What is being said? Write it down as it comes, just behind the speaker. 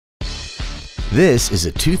This is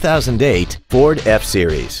a 2008 Ford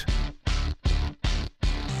F-Series.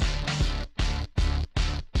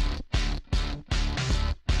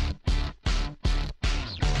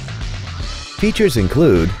 Features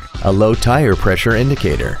include a low tire pressure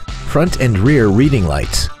indicator, front and rear reading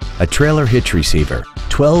lights, a trailer hitch receiver,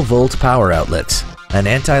 12-volt power outlets, an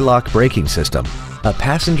anti-lock braking system, a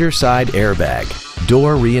passenger side airbag,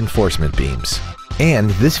 door reinforcement beams, and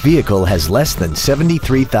this vehicle has less than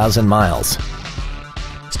 73,000 miles.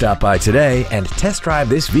 Stop by today and test drive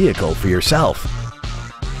this vehicle for yourself.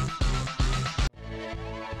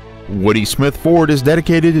 Woody Smith Ford is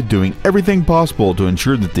dedicated to doing everything possible to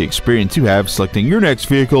ensure that the experience you have selecting your next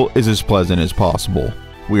vehicle is as pleasant as possible.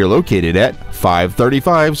 We are located at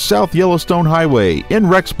 535 South Yellowstone Highway in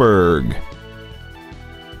Rexburg.